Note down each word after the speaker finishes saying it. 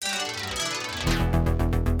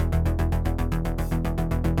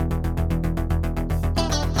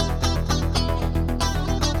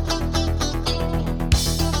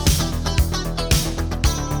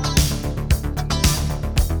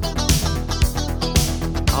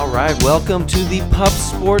right, welcome to the Pup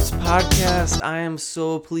Sports Podcast. I am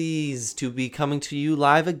so pleased to be coming to you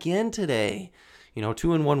live again today.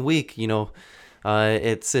 2 in 1 week.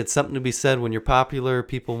 It's something to be said when you're popular.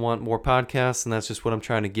 People want more podcasts, and that's just what I'm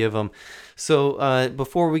trying to give them. So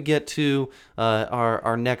before we get to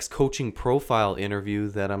our next coaching profile interview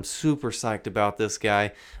that I'm super psyched about this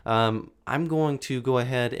guy, I'm going to go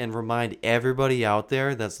ahead and remind everybody out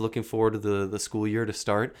there that's looking forward to the school year to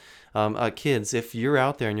start. Kids, if you're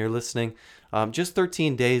out there and you're listening, just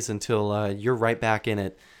 13 days until you're right back in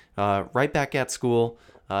it, right back at school.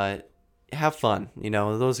 Have fun.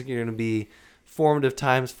 Those are going to be formative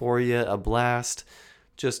times for you, a blast.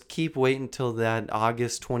 Just keep waiting until that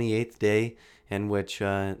August 28th day in which,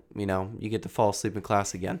 you get to fall asleep in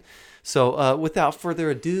class again. So without further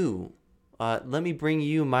ado, let me bring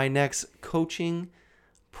you my next coaching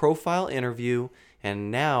profile interview. And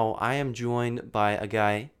now I am joined by a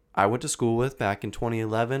guy I went to school with back in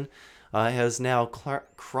 2011, has now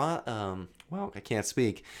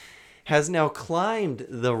has now climbed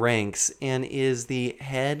the ranks and is the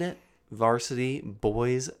head varsity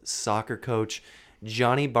boys soccer coach,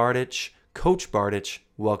 Johnny Bardich. Coach Bardich,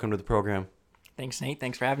 welcome to the program. Thanks, Nate.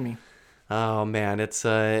 Thanks for having me. Oh man, it's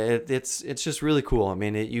just really cool. I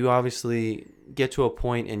mean, you obviously get to a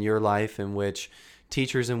point in your life in which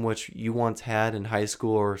teachers in which you once had in high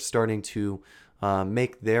school are starting to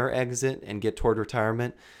make their exit and get toward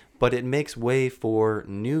retirement, but it makes way for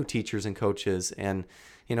new teachers and coaches, and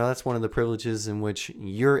that's one of the privileges in which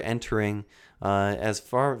you're entering as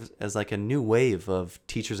far as like a new wave of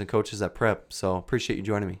teachers and coaches at Prep. So appreciate you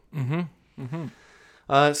joining me.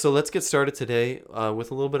 So let's get started today with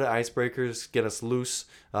a little bit of icebreakers, get us loose,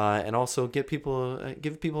 and also give people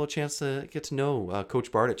a chance to get to know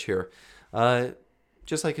Coach Bardich here.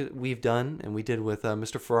 Just like we've done and we did with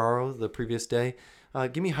Mr. Ferraro the previous day.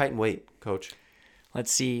 Give me height and weight, Coach.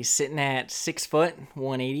 Let's see, sitting at 6 foot,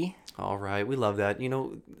 180. All right, we love that.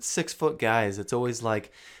 6 foot guys, it's always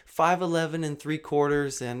like 5'11" and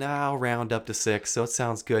 3/4, and I'll round up to 6, so it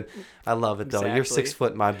sounds good. I love it though. Exactly. You're 6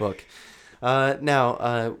 foot in my book.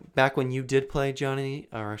 Now, back when you did play, Johnny,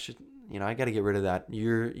 or I got to get rid of that.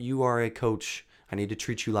 You are a coach. I need to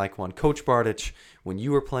treat you like one. Coach Bardich, when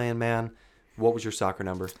you were playing, man, what was your soccer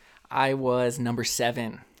number? I was number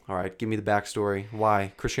 7. All right, give me the backstory.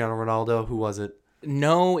 Why? Cristiano Ronaldo? Who was it?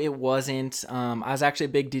 No, it wasn't. I was actually a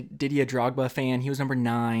big Didier Drogba fan. He was number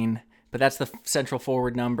 9, but that's the central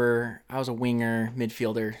forward number. I was a winger,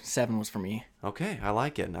 midfielder. 7 was for me. Okay, I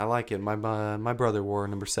like it. My brother wore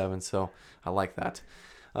number 7, so I like that.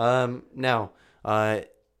 Now,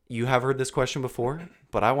 you have heard this question before,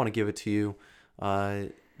 but I want to give it to you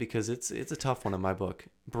because it's a tough one in my book.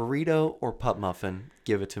 Burrito or pup muffin?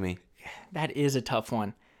 Give it to me. That is a tough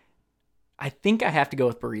one. I think I have to go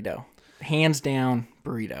with burrito. Hands down,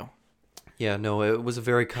 burrito. Yeah, no, it was a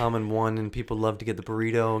very common one, and people love to get the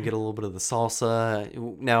burrito and get a little bit of the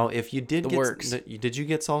salsa. Now, if you did did you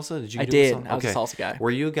get salsa? I did. I was a salsa guy.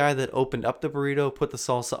 Were you a guy that opened up the burrito, put the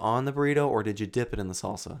salsa on the burrito, or did you dip it in the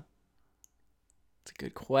salsa? It's a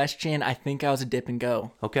good question. I think I was a dip and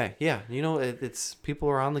go. Okay, yeah. It's people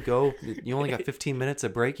are on the go. You only got 15 minutes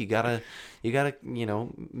of break. You gotta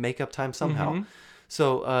make up time somehow. Mm-hmm.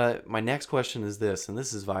 So my next question is this, and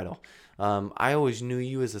this is vital. I always knew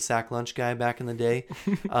you as a sack lunch guy back in the day.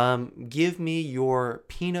 Give me your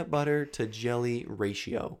peanut butter to jelly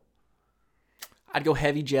ratio. I'd go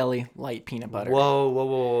heavy jelly, light peanut butter.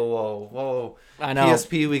 Whoa. I know.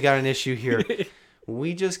 PSP, we got an issue here.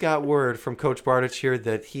 We just got word from Coach Bardich here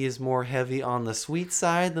that he is more heavy on the sweet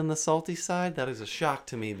side than the salty side. That is a shock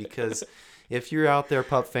to me because if you're out there,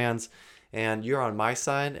 pup fans, and you're on my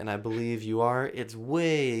side, and I believe you are, it's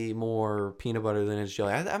way more peanut butter than it's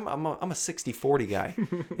jelly. I'm a 60-40 guy.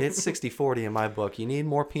 It's 60-40 in my book. You need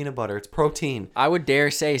more peanut butter. It's protein. I would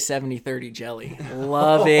dare say 70-30 jelly.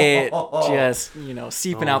 Love it. Just,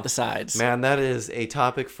 seeping out the sides. Man, that is a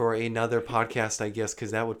topic for another podcast, I guess,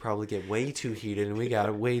 because that would probably get way too heated, and we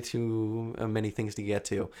got way too many things to get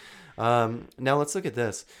to. Now, let's look at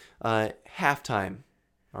this. Halftime,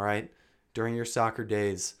 all right? During your soccer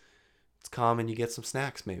days, it's common you get some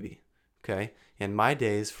snacks maybe, okay? In my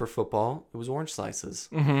days for football, it was orange slices.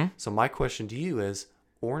 Mm-hmm. So my question to you is,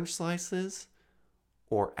 orange slices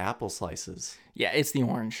or apple slices? Yeah, it's the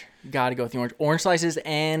orange. Got to go with the orange. Orange slices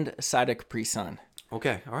and a side of Capri Sun.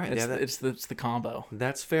 Okay, all right. It's the combo.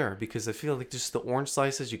 That's fair because I feel like just the orange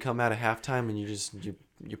slices, you come out of halftime and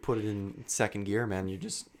you put it in second gear, man. You're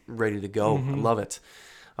just ready to go. Mm-hmm. I love it.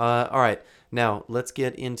 All right, now let's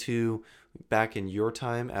get into back in your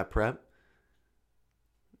time at Prep.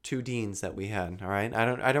 two deans that we had. All right,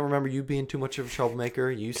 I don't remember you being too much of a troublemaker.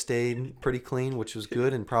 You stayed pretty clean, which was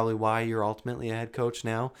good, and probably why you're ultimately a head coach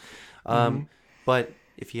now. But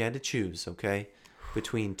if you had to choose, okay,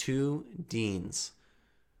 between two deans,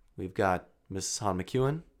 we've got Mrs. Han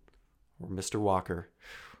McEwen or Mr. Walker.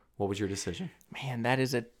 What was your decision? Man,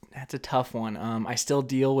 that's a tough one. I still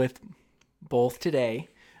deal with both today.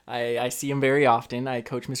 I see him very often. I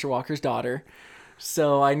coach Mr. Walker's daughter,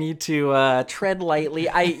 so I need to tread lightly.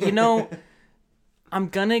 I'm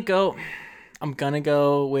gonna go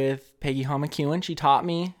with Peggy Han McEwen. She taught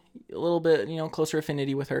me a little bit, closer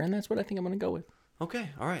affinity with her, and that's what I think I'm gonna go with. Okay,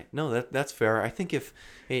 all right. No, that's fair. I think if,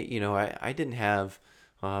 I didn't have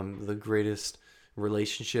the greatest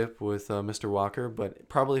relationship with Mr. Walker, but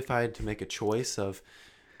probably if I had to make a choice of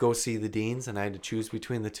go see the deans and I had to choose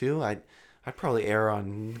between the two, I'd probably err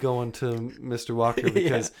on going to Mr. Walker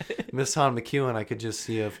because Miss Han McEwen, I could just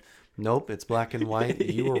see nope, it's black and white.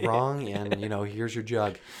 You were wrong, and here's your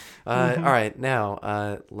jug. All right,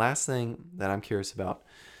 now last thing that I'm curious about.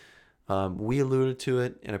 We alluded to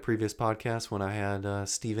it in a previous podcast when I had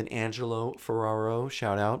Stephen Angelo Ferraro,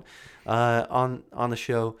 shout out, on the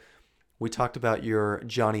show. We talked about your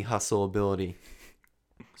Johnny Hustle ability.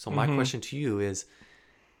 So my question to you is,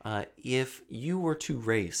 if you were to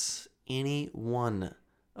race any one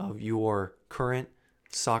of your current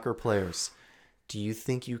soccer players, do you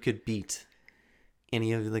think you could beat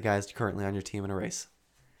any of the guys currently on your team in a race?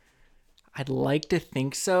 I'd like to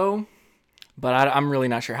think so, but I'm really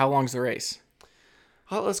not sure. How long's the race?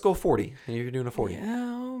 Let's go 40. And you're doing a 40.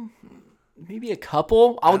 Yeah, maybe a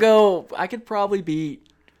couple. I could probably beat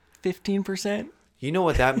 15%. You know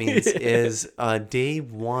what that means is day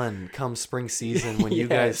one come spring season when you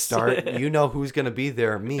guys start, you know who's going to be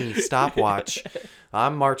there. Me, stopwatch.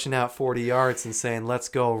 I'm marching out 40 yards and saying, let's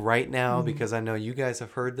go right now because I know you guys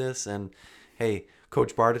have heard this. And, hey,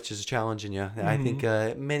 Coach Bardich is challenging you. I think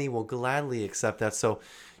many will gladly accept that. So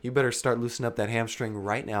you better start loosening up that hamstring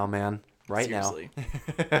right now, man. Right Seriously.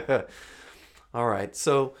 now. All right.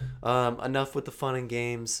 So enough with the fun and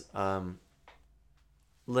games.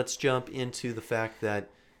 Let's jump into the fact that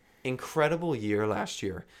incredible year last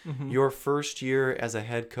year. Your first year as a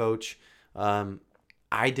head coach,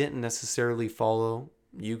 I didn't necessarily follow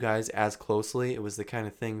you guys as closely. It was the kind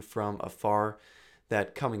of thing from afar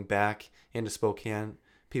that coming back into Spokane,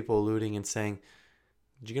 people alluding and saying,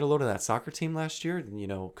 did you get a load of that soccer team last year?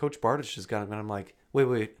 Coach Bardich has got it. And I'm like,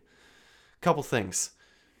 wait. Couple things.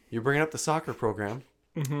 You're bringing up the soccer program.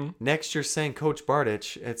 Next, you're saying Coach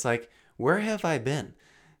Bardich. It's like, where have I been?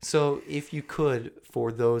 So if you could,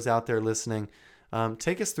 for those out there listening,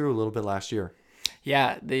 take us through a little bit last year.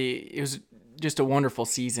 Yeah, it was just a wonderful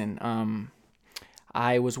season.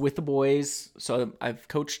 I was with the boys, so I've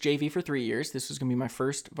coached JV for 3 years. This was going to be my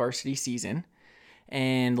first varsity season.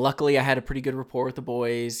 And luckily, I had a pretty good rapport with the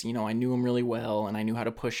boys. I knew them really well, and I knew how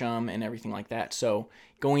to push them and everything like that. So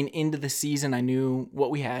going into the season, I knew what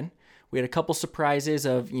we had. We had a couple surprises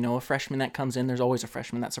of, a freshman that comes in. There's always a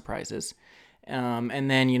freshman that surprises. And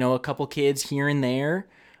then, a couple kids here and there.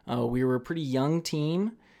 We were a pretty young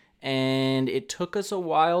team, and it took us a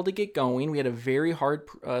while to get going. We had a very hard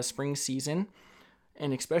spring season,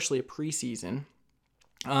 and especially a preseason.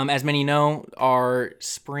 As many know, our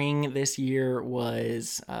spring this year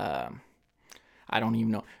was, I don't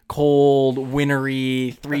even know, cold,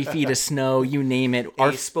 wintry, 3 feet of snow, you name it.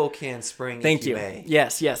 Our Spokane spring, thank you. May.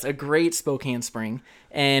 Yes, a great Spokane spring.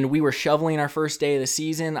 And we were shoveling our first day of the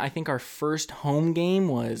season. I think our first home game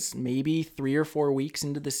was maybe 3 or 4 weeks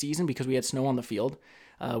into the season because we had snow on the field.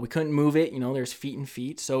 We couldn't move it, there's feet and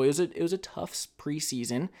feet. So it was a tough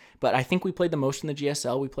preseason, but I think we played the most in the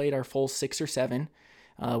GSL. We played our full 6 or 7.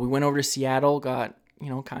 We went over to Seattle, got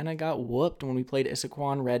whooped when we played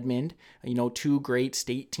Issaquah, Redmond, 2 great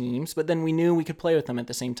state teams, but then we knew we could play with them at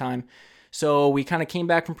the same time. So we kind of came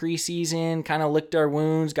back from preseason, kind of licked our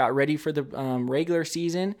wounds, got ready for the regular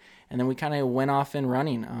season, and then we kind of went off and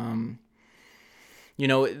running.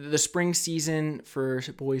 The spring season for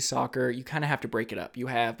boys soccer, you kind of have to break it up. You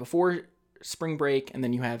have before spring break, and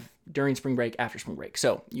then you have during spring break, after spring break.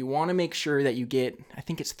 So you want to make sure that you get, I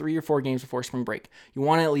think it's 3 or 4 games before spring break. You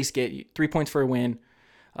want to at least get 3 points for a win,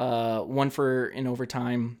 1 for in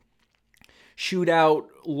overtime, shootout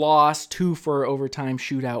loss, 2 for overtime,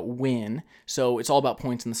 shootout win. So it's all about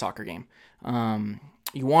points in the soccer game.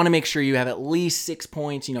 You want to make sure you have at least 6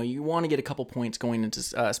 points. You want to get a couple points going into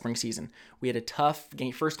spring season. We had a tough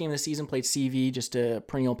game. First game of the season, played CV, just a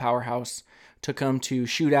perennial powerhouse. Took them to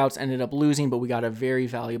shootouts, ended up losing, but we got a very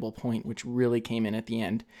valuable point, which really came in at the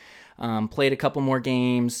end. Played a couple more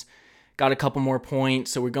games, got a couple more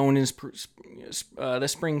points. So we're going into the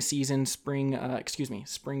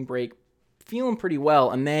spring break feeling pretty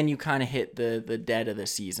well. And then you kind of hit the dead of the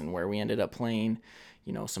season where we ended up playing,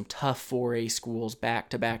 some tough 4A schools back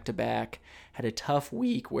to back to back. Had a tough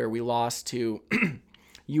week where we lost to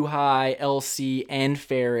U-High, LC, and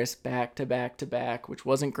Ferris back to back to back, which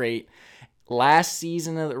wasn't great. Last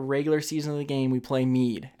season of the regular season of the game, we play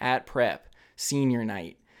Meade at Prep, senior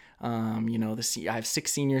night. I have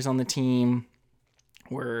 6 seniors on the team.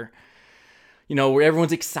 Where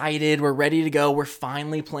everyone's excited. We're ready to go. We're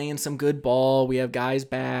finally playing some good ball. We have guys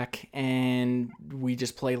back, and we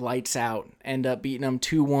just play lights out. End up beating them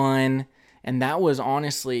 2-1. And that was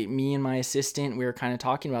honestly, me and my assistant, we were kind of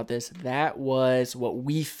talking about this. That was what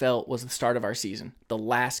we felt was the start of our season, the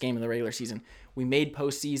last game of the regular season. We made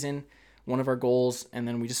postseason, one of our goals, and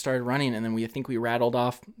then we just started running. And then I think we rattled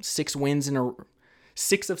off 6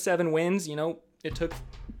 of 7 wins.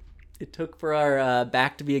 It took for our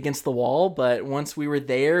back to be against the wall, but once we were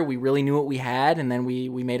there, we really knew what we had, and then we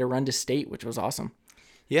made a run to state, which was awesome.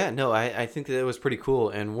 Yeah, no, I think that it was pretty cool.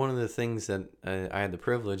 And one of the things that I had the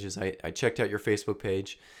privilege is I checked out your Facebook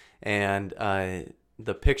page, and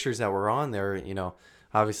the pictures that were on there,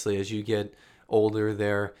 obviously as you get older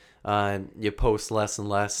there, you post less and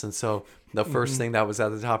less. And so the first thing that was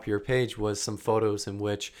at the top of your page was some photos in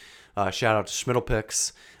which, shout out to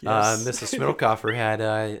Schmidlpix, Yes. Mrs. Schmidlkoffer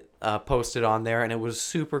had posted on there, and it was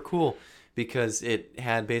super cool because it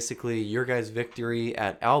had basically your guys' victory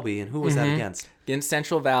at Albee. And who was that against? Against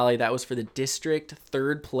Central Valley. That was for the district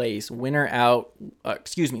 3rd place. Loser out,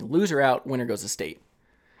 winner goes to state.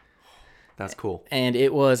 That's cool. And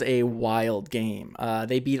it was a wild game.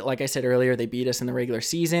 Like I said earlier, they beat us in the regular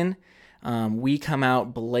season. We come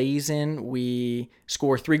out blazing. We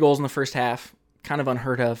score 3 goals in the first half. Kind of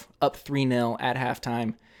unheard of. Up 3-0 at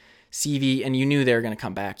halftime. CV, and you knew they were going to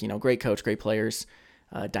come back. Great coach, great players,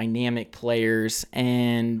 dynamic players,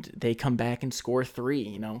 and they come back and score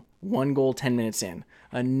 3. 1 goal 10 minutes in,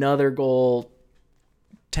 another goal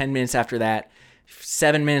 10 minutes after that.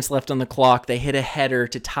 7 minutes left on the clock. They hit a header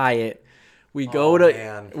to tie it. We go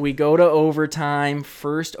to overtime.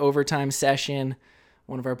 First overtime session.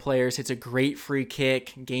 One of our players hits a great free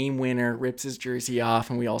kick, game winner, rips his jersey off,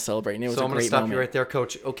 and we all celebrate. And it was a great moment. So I'm going to stop you right there,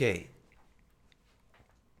 Coach. Okay.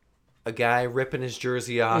 A guy ripping his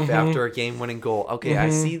jersey off after a game-winning goal. Okay, I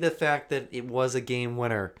see the fact that it was a game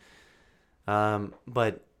winner.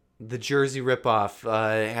 But the jersey rip-off,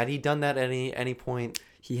 had he done that at any point?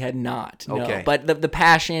 He had not. No. Okay. But the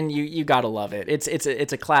passion, you got to love it. It's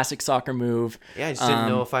a classic soccer move. Yeah, I just didn't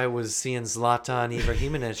know if I was seeing Zlatan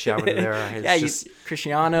Ibrahimovic out there.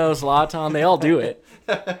 Cristiano, Zlatan, they all do it.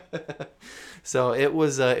 So it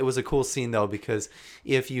was a cool scene, though, because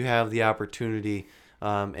if you have the opportunity...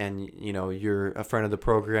 and you're a friend of the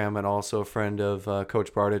program and also a friend of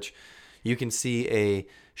Coach Bardich, you can see a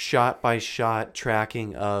shot-by-shot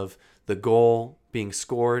tracking of the goal being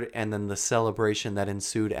scored and then the celebration that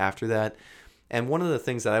ensued after that. And one of the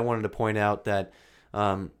things that I wanted to point out that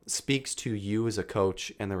speaks to you as a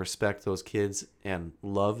coach and the respect those kids and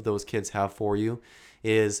love those kids have for you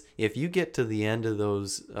is if you get to the end of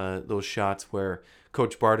those shots where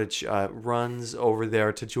Coach Bardich runs over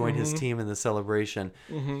there to join his team in the celebration,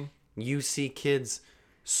 you see kids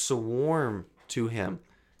swarm to him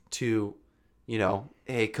to,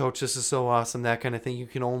 hey, Coach, this is so awesome, that kind of thing. You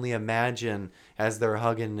can only imagine as they're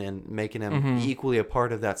hugging and making him equally a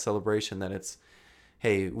part of that celebration that it's,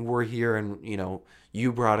 hey, we're here and,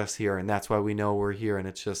 you brought us here and that's why we know we're here. And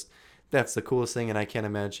it's just, that's the coolest thing. And I can't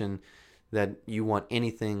imagine that you want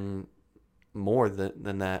anything more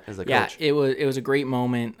than that as a coach. Yeah, it was a great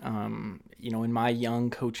moment. In my young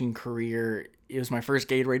coaching career, it was my first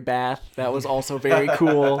Gatorade bath. That was also very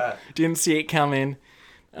cool. Didn't see it coming.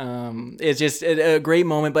 It's just a great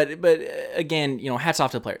moment. But again, hats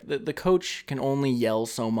off to the player. The coach can only yell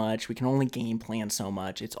so much. We can only game plan so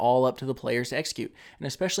much. It's all up to the players to execute. And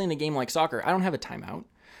especially in a game like soccer, I don't have a timeout.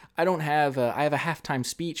 I have a halftime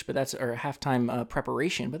speech, or a halftime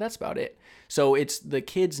preparation, but that's about it. So it's the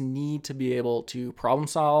kids need to be able to problem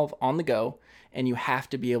solve on the go, and you have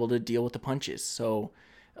to be able to deal with the punches. So,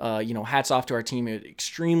 hats off to our team.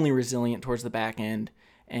 Extremely resilient towards the back end,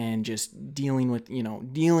 and just dealing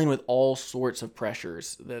with all sorts of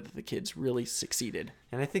pressures that the kids really succeeded.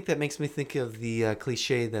 And I think that makes me think of the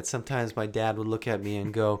cliche that sometimes my dad would look at me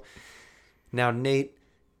and go, "Now, Nate,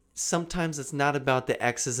 sometimes it's not about the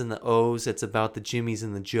X's and the O's, it's about the Jimmys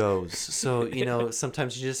and the Joes." So,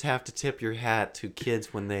 sometimes you just have to tip your hat to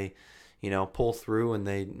kids when they, pull through and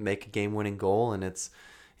they make a game-winning goal, and it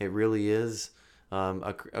really is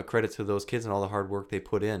a credit to those kids and all the hard work they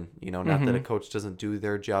put in. Not that a coach doesn't do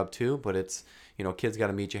their job too, but it's, kids got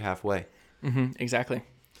to meet you halfway. Exactly.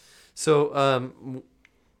 So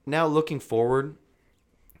now looking forward,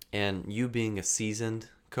 and you being a seasoned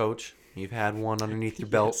coach, you've had one underneath your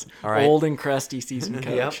belt. Yes. All right. Old and crusty seasoned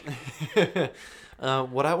coach. Yep.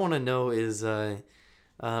 What I want to know is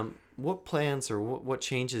what plans or what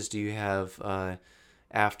changes do you have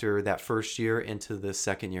after that first year into the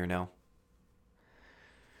second year now?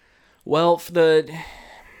 Well, for the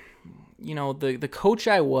coach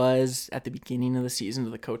I was at the beginning of the season to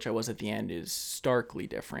the coach I was at the end is starkly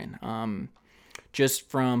different. Just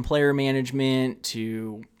from player management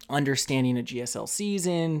to understanding a GSL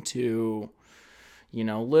season to,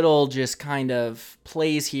 little just kind of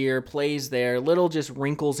plays here, plays there, little just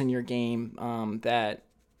wrinkles in your game that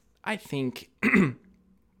I think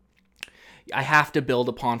I have to build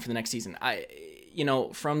upon for the next season.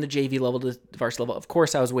 From the JV level to the varsity level, of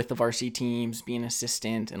course, I was with the varsity teams, being an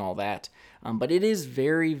assistant and all that. But it is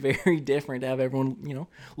very, very different to have everyone,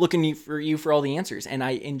 looking for you for all the answers. And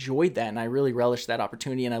I enjoyed that, and I really relished that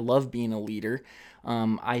opportunity, and I love being a leader.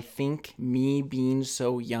 I think me being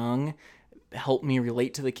so young helped me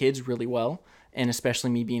relate to the kids really well, and especially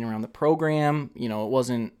me being around the program. It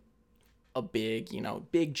wasn't a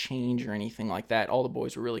big change or anything like that. All the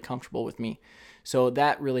boys were really comfortable with me. So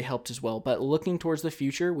that really helped as well. But looking towards the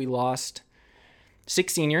future, we lost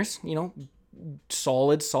 6 seniors,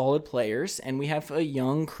 solid players, and we have a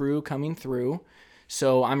young crew coming through.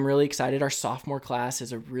 So I'm really excited. Our sophomore class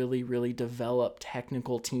is a really, really developed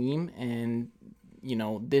technical team, and,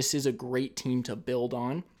 this is a great team to build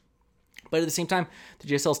on. But at the same time, the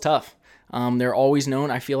JSL is tough. They're always known.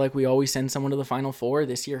 I feel like we always send someone to the Final Four.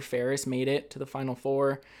 This year, Ferris made it to the Final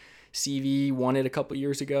Four. CV won it a couple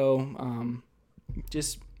years ago.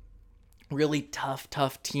 Just really tough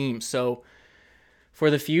team. So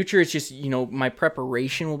for the future, it's just, my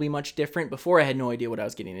preparation will be much different. Before, I had no idea what I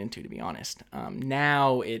was getting into, to be honest.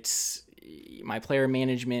 Now it's my player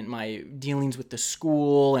management, my dealings with the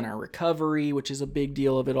school and our recovery, which is a big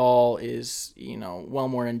deal of it all, is, well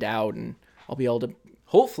more endowed, and I'll be able to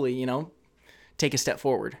hopefully, take a step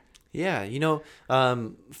forward. Yeah,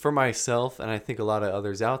 for myself, and I think a lot of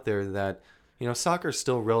others out there, that, soccer is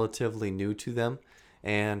still relatively new to them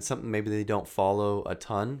and something maybe they don't follow a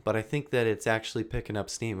ton, but I think that it's actually picking up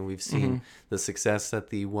steam, and we've seen the success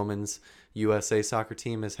that the women's USA soccer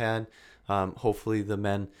team has had. Hopefully the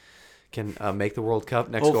men can make the World Cup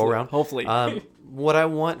next go around. Hopefully. What I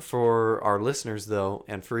want for our listeners, though,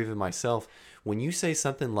 and for even myself, when you say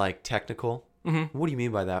something like technical, what do you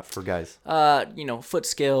mean by that for guys? Foot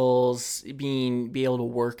skills, be able to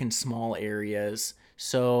work in small areas.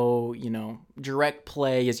 So, direct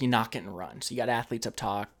play is you knock it and run. So you got athletes up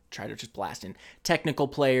top, try to just blast in. Technical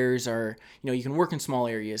players are, you can work in small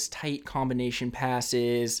areas, tight combination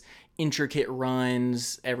passes, intricate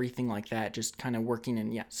runs, everything like that. Just kind of working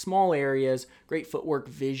in, small areas, great footwork,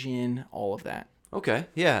 vision, all of that. Okay.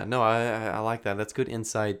 Yeah, no, I like that. That's good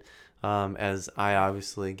insight, as I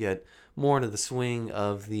obviously get more into the swing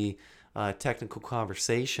of the technical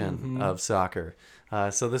conversation of soccer.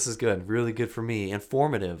 So this is good. Really good for me.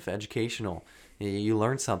 Informative, educational. You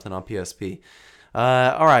learn something on PSP.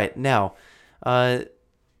 All right. Now,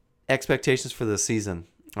 expectations for the season.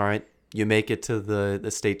 All right. You make it to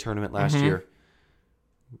the state tournament last year.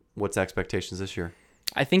 What's expectations this year?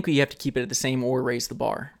 I think we have to keep it at the same or raise the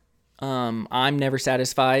bar. I'm never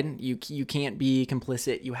satisfied. You can't be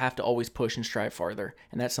complicit. You have to always push and strive farther.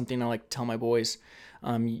 And that's something I like to tell my boys.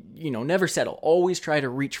 Never settle. Always try to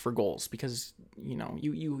reach for goals, because,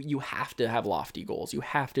 you have to have lofty goals. You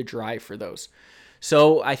have to drive for those.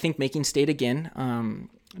 So I think making state again.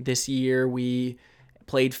 This year we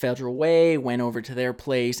played Federal Way, went over to their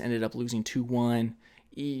place, ended up losing 2-1.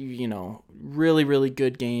 Really, really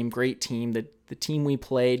good game. Great team. The team we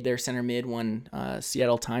played, their center mid, won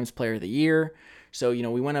Seattle Times Player of the Year. So,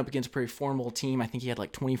 we went up against a pretty formidable team. I think he had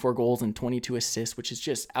like 24 goals and 22 assists, which is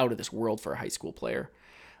just out of this world for a high school player.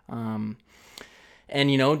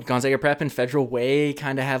 Gonzaga Prep and Federal Way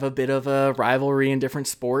kind of have a bit of a rivalry in different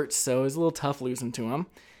sports, so it was a little tough losing to them.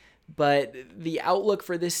 But the outlook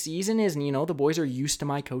for this season is, the boys are used to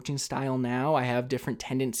my coaching style now. I have different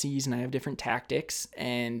tendencies and I have different tactics,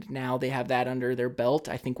 and now they have that under their belt.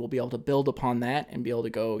 I think we'll be able to build upon that and be able to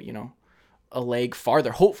go, a leg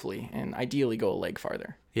farther, hopefully, and ideally go a leg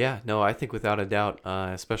farther. Yeah, no, I think without a doubt,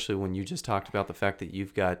 especially when you just talked about the fact that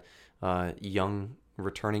you've got young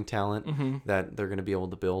returning talent that they're going to be able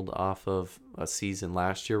to build off of a season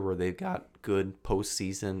last year where they've got good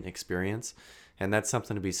postseason experience. And that's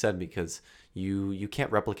something to be said, because you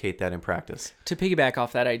can't replicate that in practice. To piggyback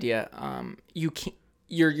off that idea, you can't.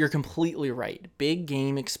 You're completely right. Big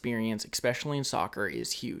game experience, especially in soccer,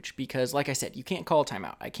 is huge because, like I said, you can't call a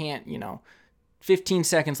timeout. I can't, 15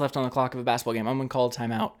 seconds left on the clock of a basketball game. I'm going to call a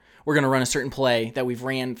timeout. We're going to run a certain play that we've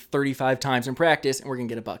ran 35 times in practice, and we're going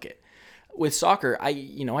to get a bucket. With soccer, I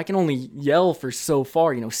can only yell for so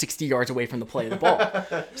far, 60 yards away from the play of the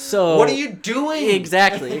ball. So what are you doing?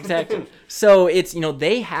 Exactly. So it's,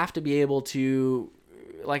 they have to be able to,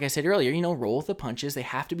 like I said earlier, roll with the punches. They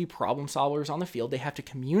have to be problem solvers on the field. They have to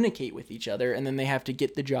communicate with each other, and then they have to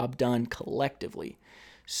get the job done collectively.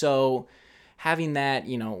 So having that,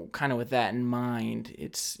 kind of with that in mind,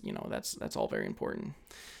 it's, that's all very important.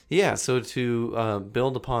 Yeah, so to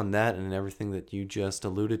build upon that and everything that you just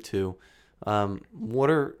alluded to, what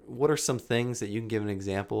are some things that you can give an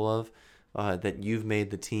example of that you've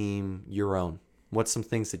made the team your own? What's some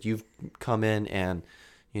things that you've come in and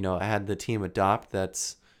had the team adopt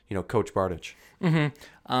that's Coach Bardich?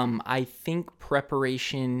 I think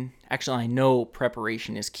preparation. Actually, I know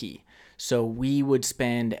preparation is key. So we would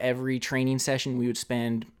spend every training session, we would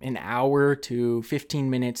spend an hour to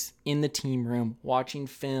 15 minutes in the team room watching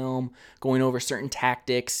film, going over certain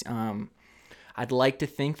tactics. I'd like to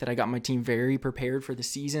think that I got my team very prepared for the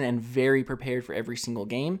season and very prepared for every single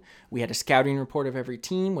game. We had a scouting report of every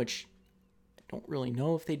team, which I don't really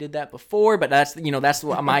know if they did that before, but that's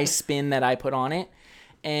my spin that I put on it.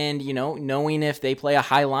 And, knowing if they play a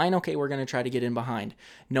high line, okay, we're going to try to get in behind.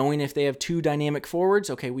 Knowing if they have two dynamic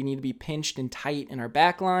forwards, okay, we need to be pinched and tight in our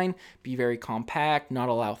back line, be very compact, not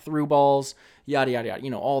allow through balls, yada, yada,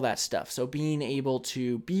 yada, all that stuff. So being able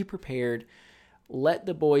to be prepared, let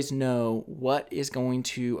the boys know what is going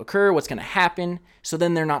to occur, what's going to happen, so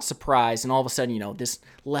then they're not surprised. And all of a sudden, this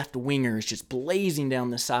left winger is just blazing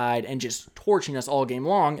down the side and just torching us all game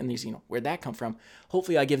long. And these, where'd that come from?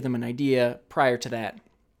 Hopefully I give them an idea prior to that.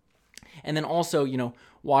 And then also,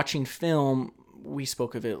 watching film, we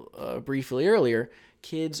spoke of it briefly earlier,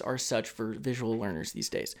 kids are such visual learners these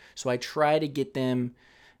days. So I try to get them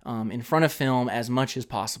in front of film as much as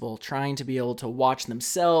possible, trying to be able to watch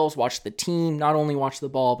themselves, watch the team, not only watch the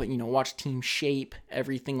ball, but, watch team shape,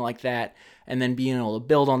 everything like that, and then being able to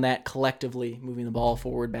build on that collectively, moving the ball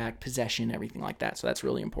forward, back, possession, everything like that. So that's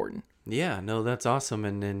really important. Yeah, no, that's awesome.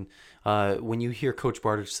 And then when you hear Coach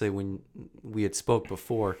Bardich say when we had spoke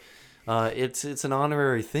before, it's an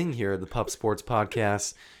honorary thing here at the Pup Sports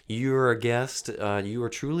Podcast. You're a guest. You are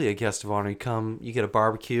truly a guest of honor. You come, you get a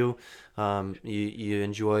barbecue. You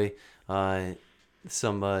enjoy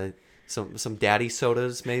some daddy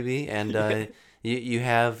sodas maybe, and you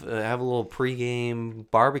have a little pregame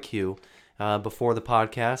barbecue before the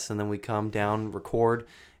podcast, and then we come down, record,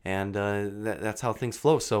 and that's how things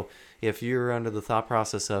flow. So if you're under the thought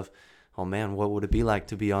process of, oh man, what would it be like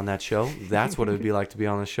to be on that show? That's what it would be like to be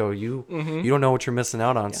on the show. You don't know what you're missing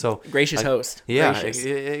out on. Yeah. So gracious host. Yeah, gracious.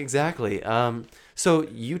 Exactly. So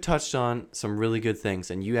you touched on some really good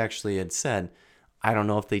things, and you actually had said, I don't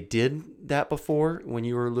know if they did that before when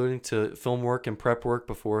you were alluding to film work and prep work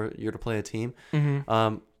before you're to play a team.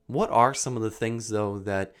 What are some of the things though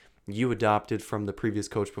that you adopted from the previous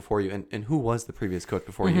coach before you, and who was the previous coach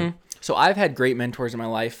before you? So I've had great mentors in my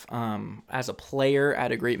life. As a player, I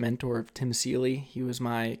had a great mentor, Tim Seeley. He was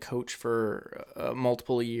my coach for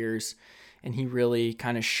multiple years, and he really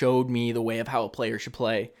kind of showed me the way of how a player should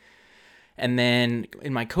play. And then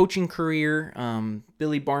in my coaching career,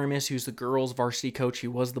 Billy Barmas, who's the girls' varsity coach, he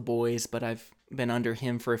was the boys, but I've been under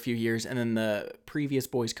him for a few years. And then the previous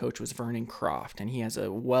boys coach was Vernon Croft, and he has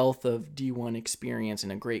a wealth of D1 experience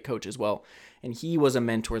and a great coach as well. And he was a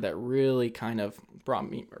mentor that really kind of brought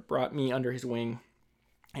me under his wing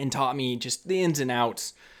and taught me just the ins and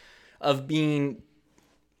outs of being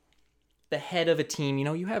the head of a team.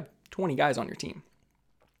 You have 20 guys on your team.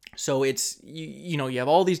 So it's, you have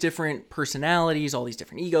all these different personalities, all these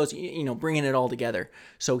different egos, bringing it all together.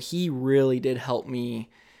 So he really did help me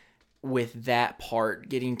with that part,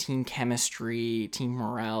 getting team chemistry, team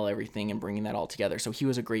morale, everything, and bringing that all together. So he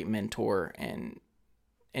was a great mentor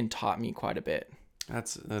and taught me quite a bit.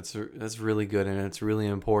 That's really good, and it's really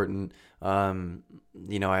important.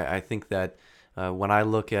 I think that when I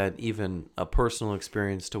look at even a personal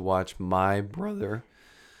experience to watch my brother.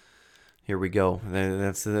 Here we go.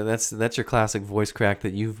 That's your classic voice crack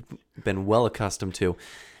that you've been well accustomed to.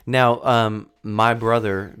 Now, my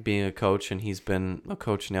brother being a coach, and he's been a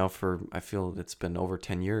coach now for, I feel it's been over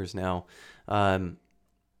 10 years now.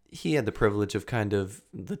 He had the privilege of kind of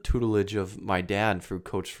the tutelage of my dad, who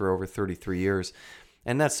coached for over 33 years.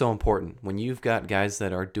 And that's so important when you've got guys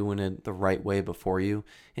that are doing it the right way before you,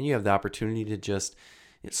 and you have the opportunity to just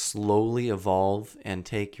slowly evolve and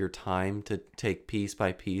take your time to take piece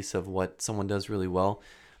by piece of what someone does really well,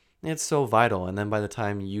 it's so vital. And then by the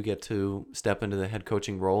time you get to step into the head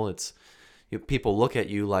coaching role, people look at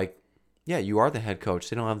you like, yeah, you are the head coach.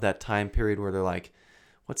 They don't have that time period where they're like,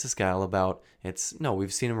 what's this guy all about? No,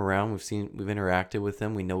 we've seen him around. We've interacted with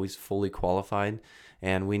him. We know he's fully qualified,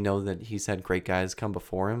 and we know that he's had great guys come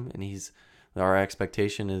before him, and our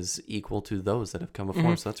expectation is equal to those that have come before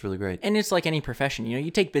him. So that's really great. And it's like any profession,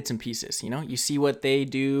 you take bits and pieces, you see what they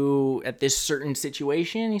do at this certain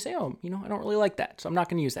situation, and you say, oh, I don't really like that, so I'm not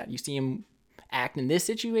going to use that. You see him act in this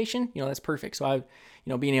situation, that's perfect. So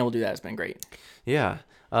being able to do that has been great. Yeah.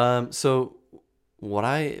 So what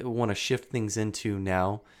I want to shift things into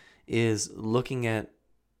now is looking at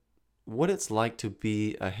what it's like to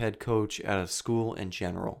be a head coach at a school in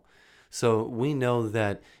general. So we know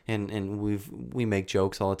that, and we make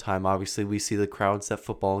jokes all the time. Obviously, we see the crowds that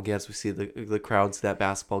football gets, we see the crowds that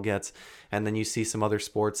basketball gets, and then you see some other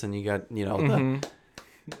sports, and you got the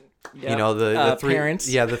three parents,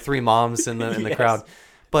 the three moms in the yes. crowd.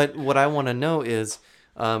 But what I want to know is,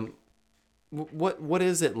 what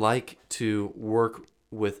is it like to work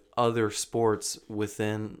with other sports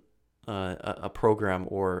within a program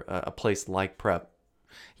or a place like Prep?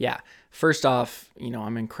 Yeah. First off,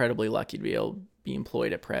 I'm incredibly lucky to be able to be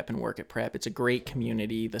employed at Prep and work at Prep. It's a great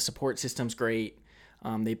community. The support system's great.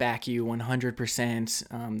 They back you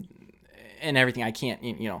 100%, and everything. I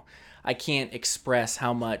can't express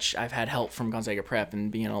how much I've had help from Gonzaga Prep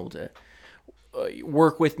and being able to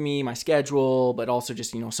work with me, my schedule, but also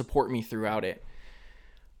just, support me throughout it.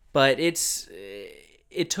 But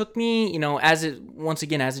it took me, once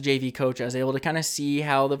again, as a JV coach, I was able to kind of see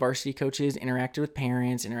how the varsity coaches interacted with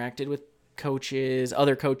parents, interacted with coaches,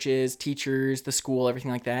 other coaches, teachers, the school,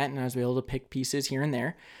 everything like that. And I was able to pick pieces here and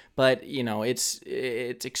there. But, it's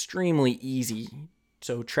extremely easy.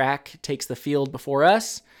 So track takes the field before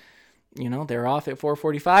us. They're off at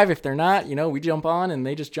 4:45. If they're not, we jump on and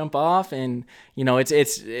they just jump off. And,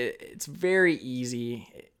 it's very easy.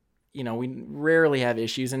 We rarely have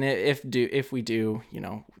issues, and if we do,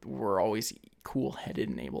 we're always cool-headed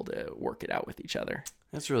and able to work it out with each other.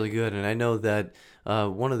 That's really good. And I know that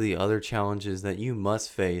one of the other challenges that you must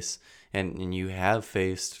face, and you have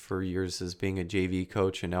faced for years as being a JV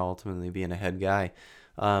coach and now ultimately being a head guy,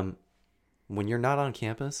 when you're not on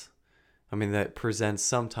campus, that presents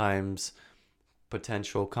sometimes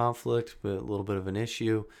potential conflict, but a little bit of an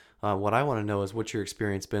issue. What I want to know is what's your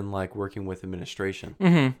experience been like working with administration?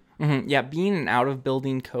 Mm-hmm. Mm-hmm. Yeah, being an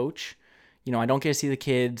out-of-building coach, I don't get to see the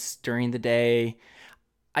kids during the day.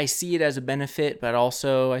 I see it as a benefit, but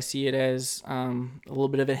also I see it as a little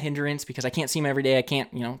bit of a hindrance because I can't see them every day. I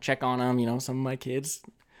can't, check on them. Some of my kids,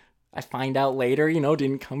 I find out later,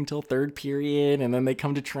 didn't come till third period, and then they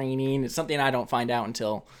come to training. It's something I don't find out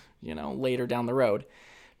until, later down the road.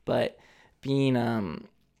 But being an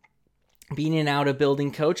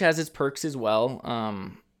out-of-building coach has its perks as well.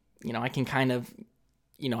 I can kind of,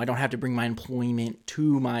 I don't have to bring my employment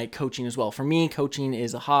to my coaching as well. For me, coaching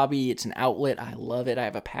is a hobby. It's an outlet. I love it. I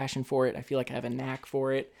have a passion for it. I feel like I have a knack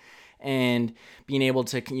for it. And being able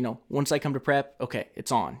to, once I come to Prep, okay,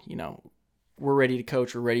 it's on. We're ready to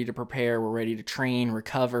coach. We're ready to prepare. We're ready to train,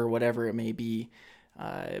 recover, whatever it may be.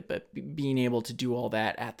 But being able to do all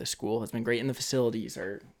that at the school has been great. And the facilities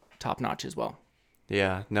are top-notch as well.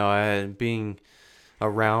 Yeah, no, being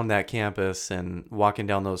around that campus and walking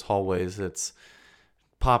down those hallways, it's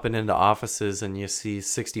popping into offices and you see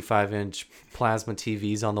 65-inch plasma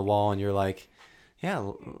TVs on the wall and you're like,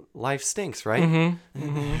 yeah, life stinks, right? Mm-hmm.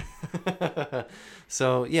 Mm-hmm.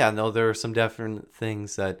 So, yeah, no, there are some different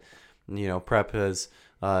things that, Prep has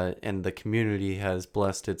and the community has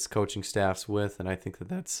blessed its coaching staffs with, and I think that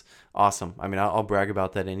that's awesome. I'll brag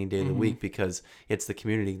about that any day of the week because it's the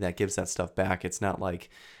community that gives that stuff back. It's not like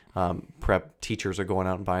Prep teachers are going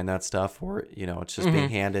out and buying that stuff, or it's just being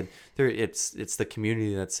handed. It's the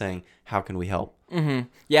community that's saying, how can we help? Mm-hmm.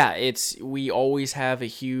 Yeah, we always have a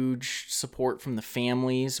huge support from the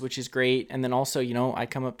families, which is great. And then also, I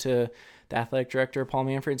come up to the athletic director, Paul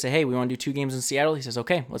Manfred, and say, hey, we want to do 2 games in Seattle. He says,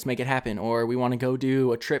 okay, let's make it happen. Or we want to go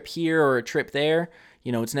do a trip here or a trip there.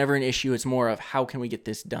 It's never an issue. It's more of how can we get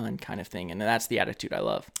this done kind of thing. And that's the attitude I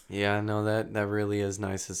love. Yeah, no, that really is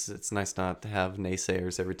nice. It's nice not to have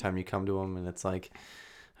naysayers every time you come to them. And it's like,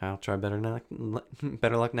 I'll try better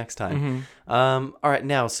luck next time. All right,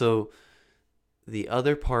 now, so the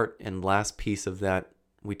other part and last piece of that,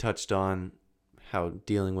 we touched on how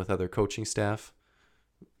dealing with other coaching staff,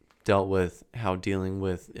 dealt with how dealing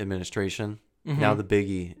with administration. Now the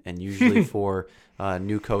biggie, and usually for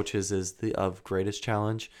new coaches is the of greatest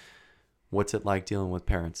challenge. What's it like dealing with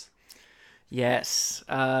parents? Yes.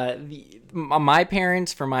 My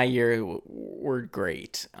parents for my year were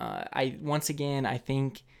great. I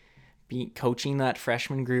think coaching that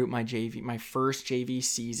freshman group, my first JV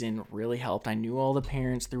season really helped. I knew all the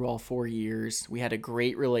parents through all 4 years. We had a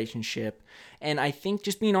great relationship, and I think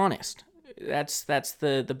just being honest, that's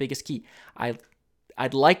the biggest key.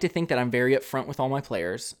 I'd like to think that I'm very upfront with all my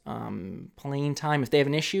players. Playing time, if they have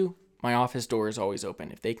an issue, my office door is always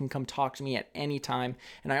open. If they can come talk to me at any time,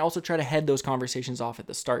 and I also try to head those conversations off at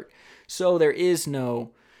the start. So there is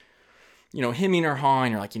no, hemming or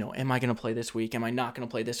hawing, or like, am I going to play this week? Am I not going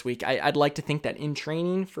to play this week? I'd like to think that in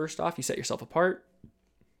training, first off, you set yourself apart.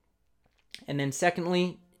 And then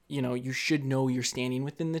secondly, you should know you're standing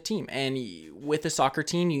within the team. And with a soccer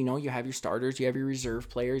team, you have your starters, you have your reserve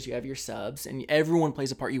players, you have your subs, and everyone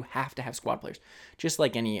plays a part. You have to have squad players. Just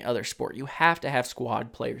like any other sport, you have to have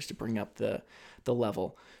squad players to bring up the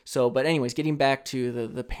level. So, but anyways, getting back to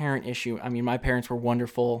the parent issue, I mean, my parents were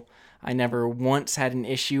wonderful. I never once had an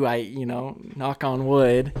issue. Knock on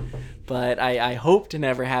wood, but I hope to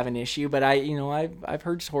never have an issue. But I've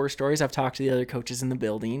heard horror stories. I've talked to the other coaches in the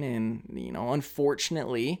building, and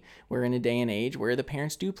unfortunately, we're in a day and age where the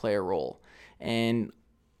parents do play a role. And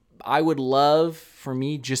I would love for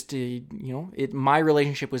me just to, my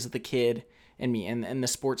relationship was the kid and me and the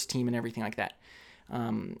sports team and everything like that.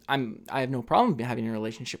 I have no problem having a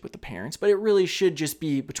relationship with the parents, but it really should just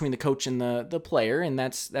be between the coach and the player, and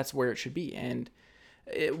that's where it should be.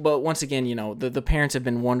 But once again, the parents have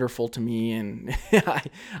been wonderful to me, and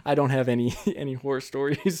I don't have any horror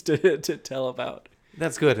stories to tell about.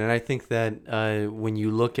 That's good, and I think that when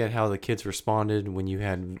you look at how the kids responded when you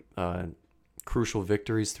had crucial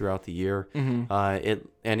victories throughout the year, I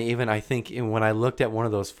think when I looked at one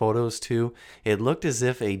of those photos too, it looked as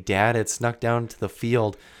if a dad had snuck down to the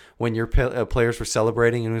field when your players were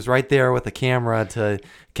celebrating and was right there with the camera to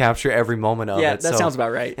capture every moment of it. Yeah, that sounds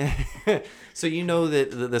about right. So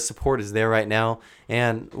that the support is there right now.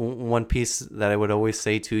 And one piece that I would always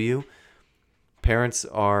say to you, parents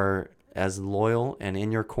are as loyal and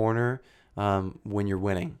in your corner when you're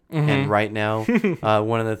winning. Mm-hmm. And right now,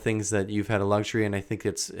 one of the things that you've had a luxury, and I think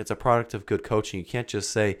it's a product of good coaching. You can't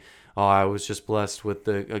just say, "Oh, I was just blessed with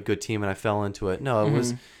a good team and I fell into it." No, it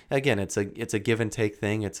was, again, it's a give and take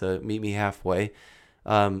thing. It's a meet me halfway.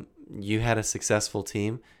 You had a successful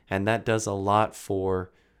team, and that does a lot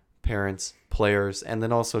for parents, players, and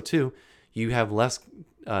then also too, you have less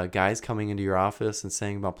guys coming into your office and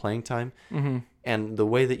saying about playing time. Mm-hmm. And the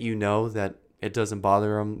way that that it doesn't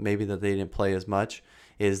bother them, maybe that they didn't play as much,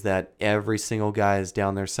 is that every single guy is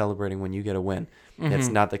down there celebrating when you get a win. Mm-hmm. It's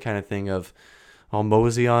not the kind of thing of, "I'll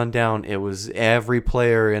mosey on down." It was every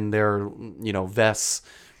player in their vests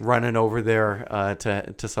running over there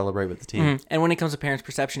to celebrate with the team. Mm-hmm. And when it comes to parents,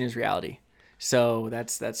 perception is reality. So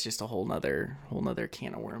that's just a whole nother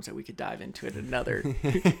can of worms that we could dive into at another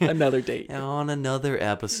date. On another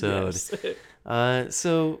episode. Yes.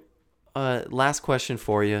 Last question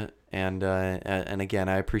for you. And again,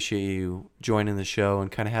 I appreciate you joining the show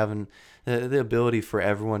and kind of having the ability for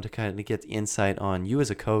everyone to kind of get insight on you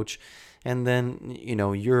as a coach, and then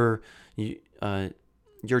your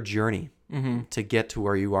journey to get to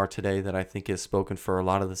where you are today. That I think has spoken for a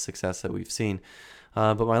lot of the success that we've seen.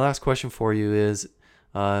 But my last question for you is,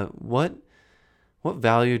 what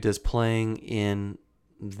value does playing in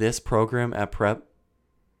this program at Prep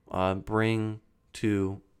bring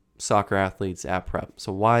to soccer athletes at Prep?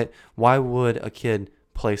 So why would a kid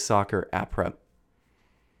play soccer at Prep?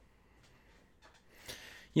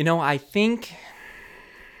 I think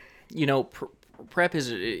Prep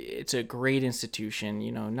it's a great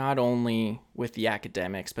institution, not only with the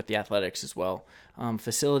academics but the athletics as well.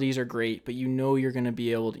 Facilities are great, but you're going to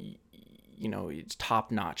be able to it's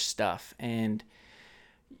top-notch stuff. And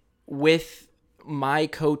with my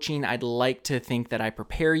coaching, I'd like to think that I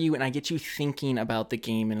prepare you and I get you thinking about the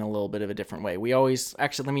game in a little bit of a different way.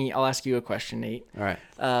 I'll ask you a question, Nate. All right.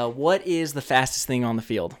 What is the fastest thing on the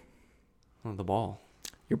field? The ball.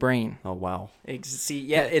 Your brain. Oh, wow. See,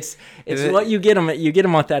 yeah, it's what you get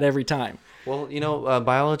them with that every time. Well,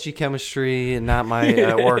 biology, chemistry, not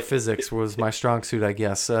my or physics was my strong suit, I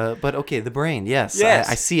guess. But okay, the brain, yes.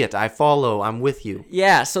 I see it. I follow. I'm with you.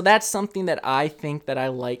 Yeah, so that's something that I think that I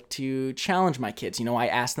like to challenge my kids. I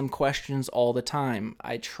ask them questions all the time.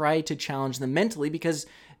 I try to challenge them mentally because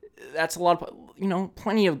that's a lot of,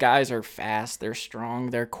 plenty of guys are fast, they're strong,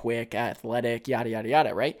 they're quick, athletic, yada, yada,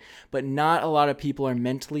 yada, right? But not a lot of people are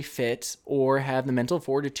mentally fit or have the mental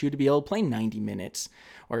fortitude to be able to play 90 minutes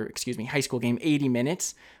high school game 80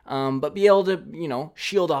 minutes, but be able to,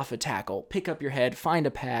 shield off a tackle, pick up your head, find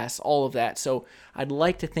a pass, all of that. So I'd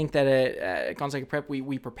like to think that at Gonzaga Prep,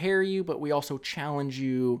 we prepare you, but we also challenge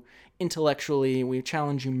you intellectually, we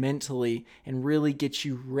challenge you mentally, and really get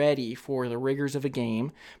you ready for the rigors of a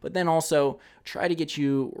game, but then also try to get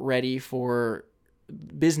you ready for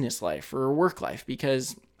business life or work life,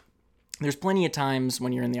 because there's plenty of times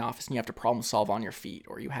when you're in the office and you have to problem solve on your feet,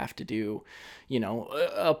 or you have to do,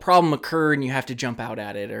 a problem occurred and you have to jump out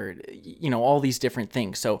at it, or, all these different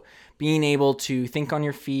things. So being able to think on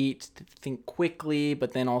your feet, think quickly,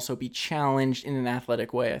 but then also be challenged in an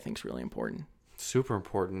athletic way, I think is really important. Super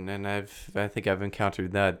important. And I think I've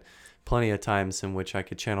encountered that plenty of times in which I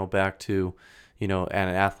could channel back to, an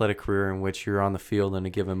athletic career in which you're on the field in a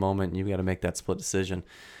given moment and you've got to make that split decision.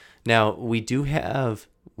 Now, we do have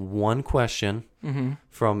one question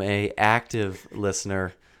from a active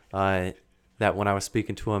listener that when I was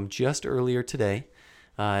speaking to him just earlier today,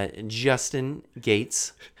 Justin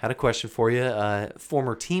Gates had a question for you,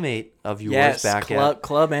 former teammate of yours back at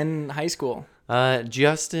club and high school.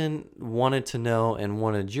 Justin wanted to know and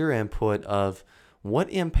wanted your input of what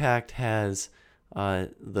impact has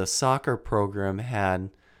the soccer program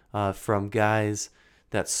had from guys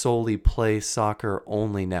that solely play soccer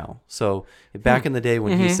only now. So back in the day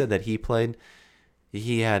when he said that he played,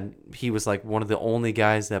 he was like one of the only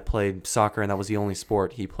guys that played soccer, and that was the only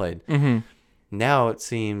sport he played. Now it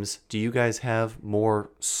seems, do you guys have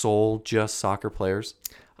more sole just soccer players?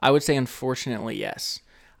 I would say unfortunately yes.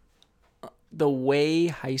 The way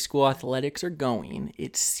high school athletics are going,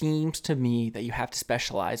 it seems to me that you have to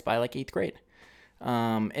specialize by like 8th grade.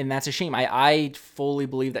 And that's a shame. I fully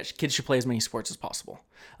believe that kids should play as many sports as possible.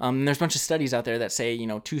 There's a bunch of studies out there that say,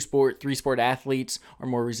 2-sport, 3-sport athletes are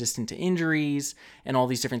more resistant to injuries and all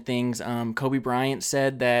these different things. Kobe Bryant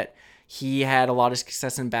said that he had a lot of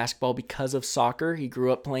success in basketball because of soccer. He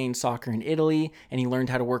grew up playing soccer in Italy, and he learned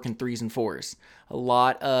how to work in 3s and 4s. A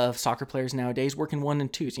lot of soccer players nowadays work in 1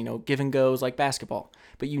 and 2s, give and goes like basketball.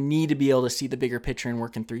 But you need to be able to see the bigger picture and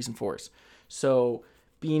work in 3s and 4s. So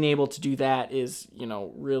being able to do that is,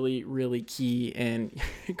 really, really key. And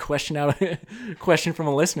question from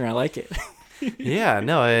a listener. I like it. Yeah,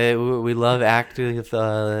 no, we love active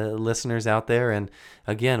listeners out there. And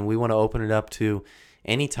again, we want to open it up to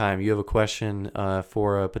anytime you have a question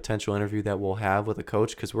for a potential interview that we'll have with a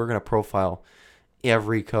coach, because we're going to profile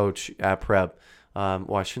every coach at Prep.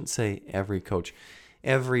 Well, I shouldn't say every coach,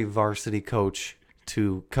 every varsity coach,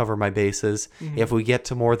 to cover my bases. If we get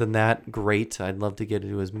to more than that, great. I'd love to get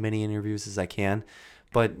into as many interviews as I can.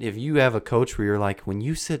 But if you have a coach where you're like, when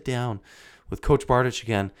you sit down with Coach Bardich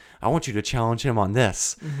again, I want you to challenge him on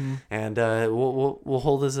this, and we'll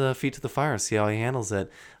hold his feet to the fire and see how he handles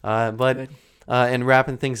it. But in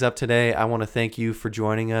wrapping things up today, I want to thank you for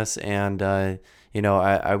joining us, and I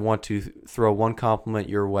want to throw one compliment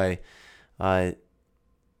your way.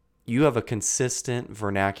 You have a consistent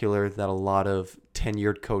vernacular that a lot of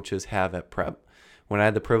tenured coaches have at Prep. When I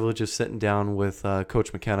had the privilege of sitting down with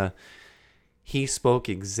Coach McKenna, he spoke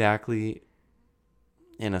exactly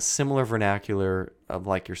in a similar vernacular of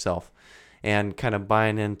like yourself, and kind of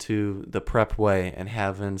buying into the Prep way and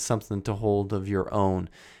having something to hold of your own.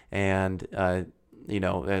 And,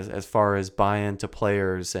 as far as buy-in to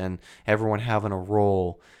players and everyone having a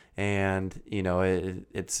role, and,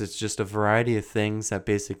 it's just a variety of things that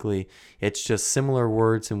basically it's just similar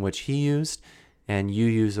words in which he used and you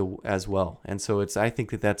use as well. And so I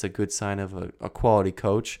think that's a good sign of a quality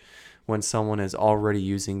coach when someone is already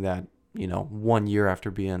using that, 1 year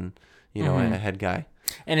after being, a head guy.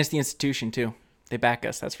 And it's the institution too. They back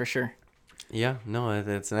us, that's for sure. Yeah, no,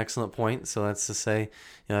 that's an excellent point. So that's to say,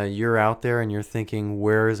 you're out there and you're thinking,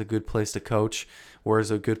 where is a good place to coach? Where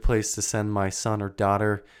is a good place to send my son or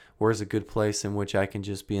daughter? Where is a good place in which I can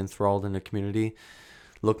just be enthralled in the community?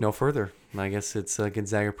 Look no further. I guess it's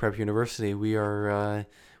Gonzaga Prep University. We are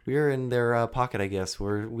in their pocket, I guess.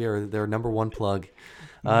 We are their number one plug.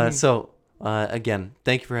 So again,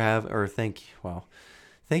 thank you for having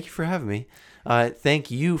me.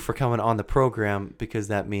 Thank you for coming on the program, because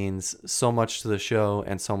that means so much to the show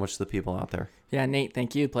and so much to the people out there. Yeah, Nate,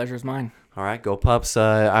 thank you. Pleasure is mine. All right, go Pups.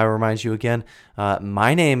 I remind you again,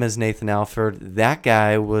 my name is Nathan Alford. That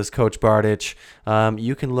guy was Coach Bardich.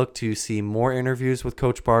 You can look to see more interviews with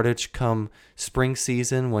Coach Bardich come spring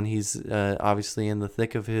season, when he's obviously in the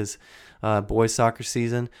thick of his boys soccer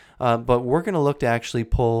season. But we're going to look to actually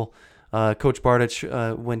pull Coach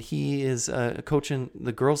Bardich when he is coaching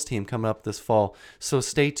the girls team coming up this fall. So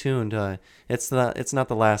stay tuned. It's not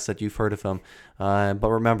the last that you've heard of him. But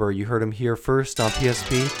remember, you heard him here first on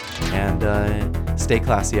PSP, and stay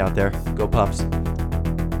classy out there. Go Pups.